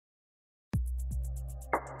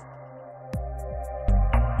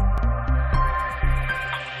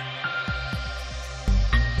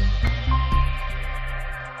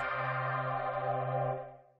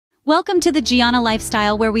Welcome to the Gianna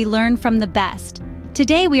Lifestyle, where we learn from the best.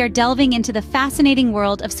 Today we are delving into the fascinating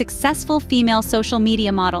world of successful female social media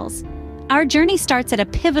models. Our journey starts at a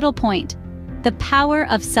pivotal point: the power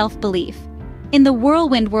of self-belief. In the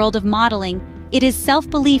whirlwind world of modeling, it is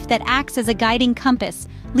self-belief that acts as a guiding compass,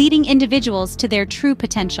 leading individuals to their true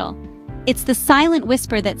potential. It's the silent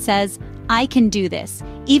whisper that says, "I can do this,"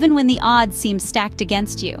 even when the odds seem stacked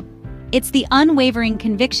against you. It's the unwavering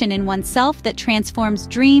conviction in oneself that transforms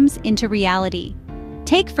dreams into reality.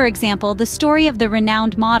 Take, for example, the story of the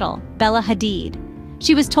renowned model, Bella Hadid.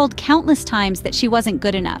 She was told countless times that she wasn't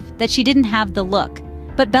good enough, that she didn't have the look.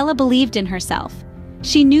 But Bella believed in herself.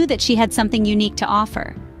 She knew that she had something unique to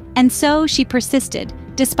offer. And so she persisted,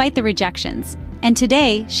 despite the rejections. And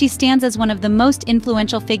today, she stands as one of the most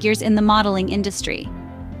influential figures in the modeling industry.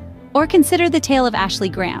 Or consider the tale of Ashley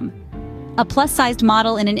Graham. A plus-sized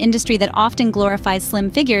model in an industry that often glorifies slim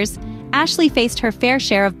figures, Ashley faced her fair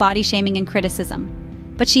share of body shaming and criticism.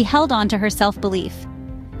 But she held on to her self-belief.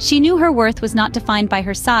 She knew her worth was not defined by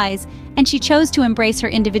her size, and she chose to embrace her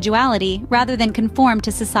individuality rather than conform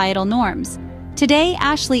to societal norms. Today,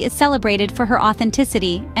 Ashley is celebrated for her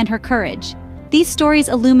authenticity and her courage. These stories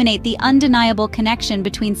illuminate the undeniable connection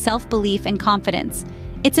between self-belief and confidence.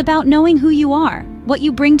 It's about knowing who you are, what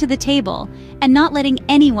you bring to the table, and not letting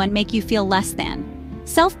anyone make you feel less than.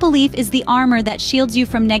 Self-belief is the armor that shields you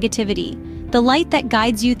from negativity, the light that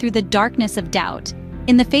guides you through the darkness of doubt.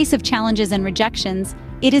 In the face of challenges and rejections,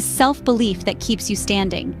 it is self-belief that keeps you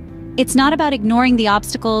standing. It's not about ignoring the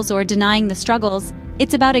obstacles or denying the struggles.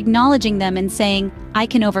 It's about acknowledging them and saying, "I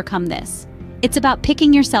can overcome this." It's about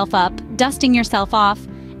picking yourself up, dusting yourself off,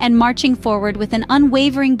 and marching forward with an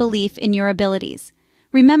unwavering belief in your abilities.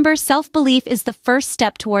 Remember, self-belief is the first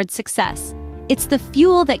step towards success. It's the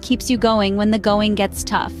fuel that keeps you going when the going gets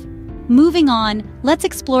tough. Moving on, let's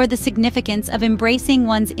explore the significance of embracing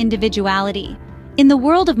one's individuality. In the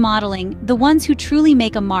world of modeling, the ones who truly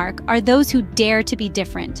make a mark are those who dare to be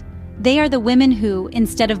different. They are the women who,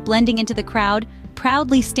 instead of blending into the crowd,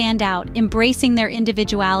 proudly stand out, embracing their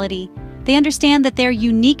individuality. They understand that their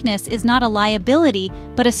uniqueness is not a liability,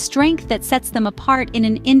 but a strength that sets them apart in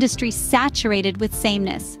an industry saturated with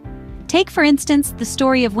sameness. Take, for instance, the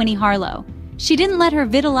story of Winnie Harlow. She didn't let her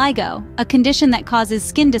vitiligo, a condition that causes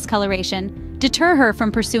skin discoloration, deter her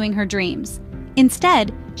from pursuing her dreams.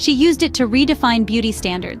 Instead, she used it to redefine beauty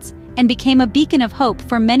standards and became a beacon of hope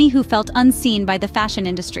for many who felt unseen by the fashion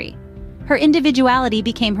industry. Her individuality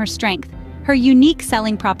became her strength, her unique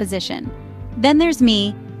selling proposition. Then there's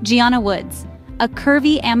me, Gianna Woods, a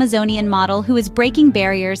curvy Amazonian model who is breaking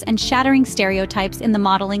barriers and shattering stereotypes in the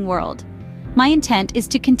modeling world. My intent is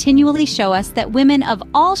to continually show us that women of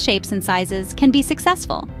all shapes and sizes can be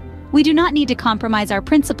successful. We do not need to compromise our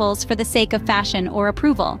principles for the sake of fashion or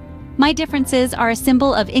approval. My differences are a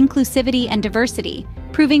symbol of inclusivity and diversity,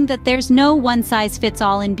 proving that there's no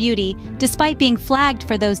one-size-fits-all in beauty, despite being flagged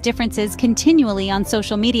for those differences continually on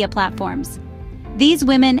social media platforms. These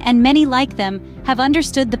women, and many like them, have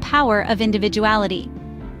understood the power of individuality.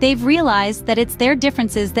 They've realized that it's their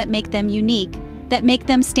differences that make them unique, that make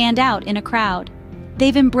them stand out in a crowd.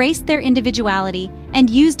 They've embraced their individuality and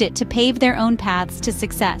used it to pave their own paths to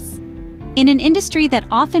success. In an industry that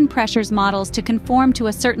often pressures models to conform to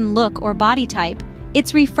a certain look or body type,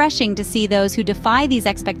 it's refreshing to see those who defy these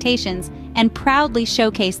expectations and proudly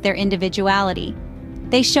showcase their individuality.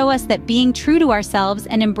 They show us that being true to ourselves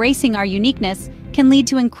and embracing our uniqueness can lead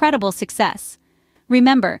to incredible success.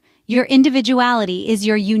 Remember, your individuality is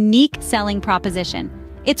your unique selling proposition.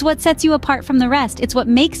 It's what sets you apart from the rest. It's what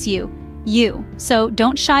makes you, you. So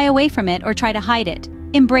don't shy away from it or try to hide it.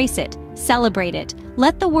 Embrace it, celebrate it.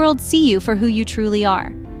 Let the world see you for who you truly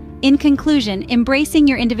are. In conclusion, embracing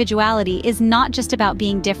your individuality is not just about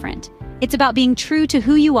being different. It's about being true to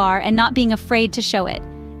who you are and not being afraid to show it.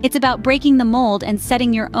 It's about breaking the mold and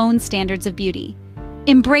setting your own standards of beauty.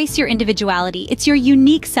 Embrace your individuality. It's your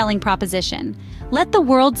unique selling proposition. Let the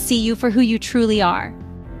world see you for who you truly are.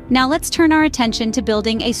 Now let's turn our attention to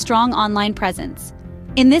building a strong online presence.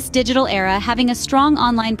 In this digital era, having a strong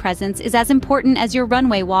online presence is as important as your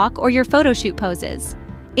runway walk or your photo shoot poses.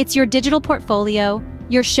 It's your digital portfolio,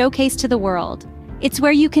 your showcase to the world. It's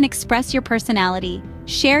where you can express your personality,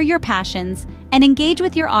 share your passions, and engage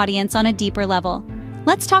with your audience on a deeper level.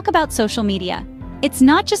 Let's talk about social media. It's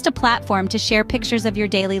not just a platform to share pictures of your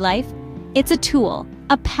daily life. It's a tool,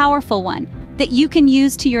 a powerful one, that you can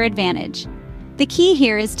use to your advantage. The key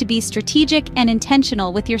here is to be strategic and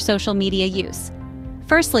intentional with your social media use.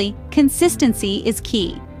 Firstly, consistency is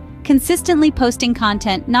key. Consistently posting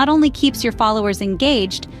content not only keeps your followers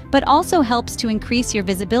engaged, but also helps to increase your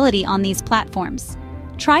visibility on these platforms.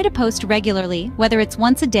 Try to post regularly, whether it's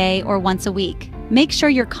once a day or once a week. Make sure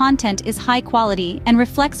your content is high quality and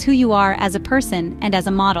reflects who you are as a person and as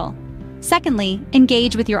a model. Secondly,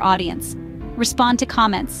 engage with your audience. Respond to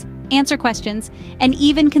comments, answer questions, and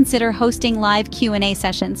even consider hosting live Q&A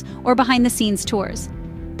sessions or behind-the-scenes tours.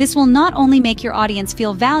 This will not only make your audience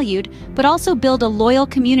feel valued, but also build a loyal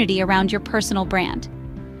community around your personal brand.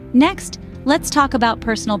 Next, let's talk about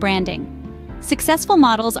personal branding. Successful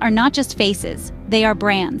models are not just faces, they are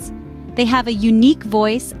brands. They have a unique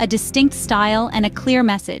voice, a distinct style, and a clear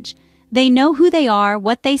message. They know who they are,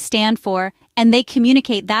 what they stand for, and they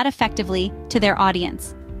communicate that effectively to their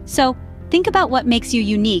audience. So, think about what makes you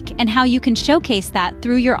unique and how you can showcase that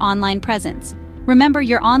through your online presence. Remember,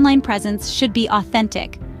 your online presence should be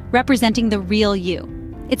authentic, representing the real you.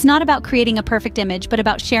 It's not about creating a perfect image, but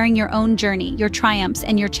about sharing your own journey, your triumphs,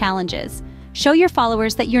 and your challenges. Show your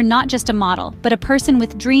followers that you're not just a model, but a person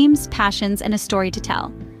with dreams, passions, and a story to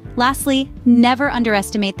tell. Lastly, never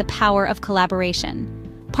underestimate the power of collaboration.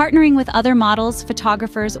 Partnering with other models,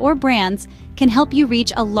 photographers, or brands can help you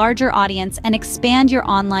reach a larger audience and expand your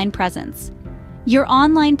online presence. Your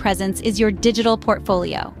online presence is your digital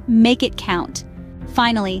portfolio. Make it count.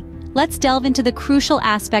 Finally, let's delve into the crucial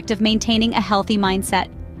aspect of maintaining a healthy mindset.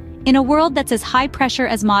 In a world that's as high pressure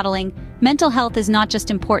as modeling, mental health is not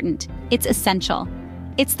just important, it's essential.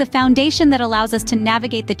 It's the foundation that allows us to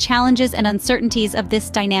navigate the challenges and uncertainties of this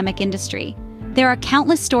dynamic industry. There are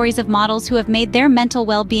countless stories of models who have made their mental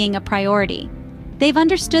well-being a priority. They've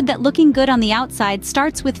understood that looking good on the outside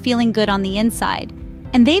starts with feeling good on the inside.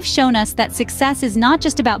 And they've shown us that success is not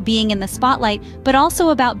just about being in the spotlight, but also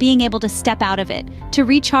about being able to step out of it, to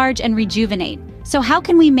recharge and rejuvenate. So how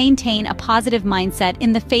can we maintain a positive mindset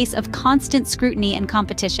in the face of constant scrutiny and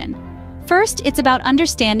competition? First, it's about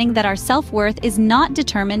understanding that our self-worth is not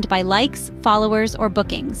determined by likes, followers, or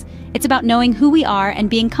bookings. It's about knowing who we are and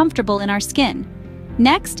being comfortable in our skin.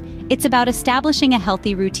 Next, it's about establishing a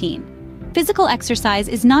healthy routine. Physical exercise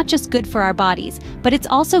is not just good for our bodies, but it's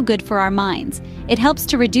also good for our minds. It helps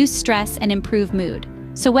to reduce stress and improve mood.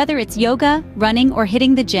 So whether it's yoga, running, or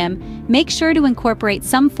hitting the gym, make sure to incorporate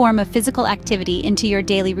some form of physical activity into your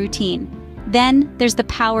daily routine. Then, there's the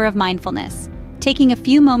power of mindfulness. Taking a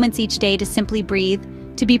few moments each day to simply breathe,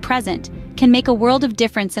 to be present, can make a world of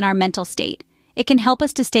difference in our mental state. It can help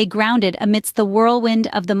us to stay grounded amidst the whirlwind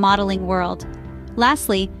of the modeling world.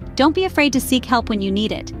 Lastly, don't be afraid to seek help when you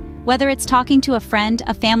need it. Whether it's talking to a friend,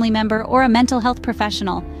 a family member, or a mental health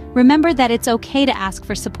professional, remember that it's okay to ask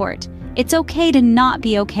for support. It's okay to not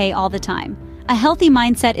be okay all the time. A healthy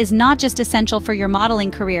mindset is not just essential for your modeling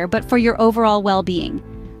career, but for your overall well-being.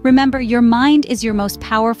 Remember, your mind is your most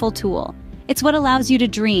powerful tool. It's what allows you to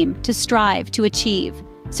dream, to strive, to achieve.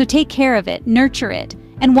 So take care of it, nurture it,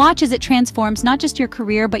 and watch as it transforms not just your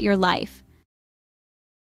career but your life.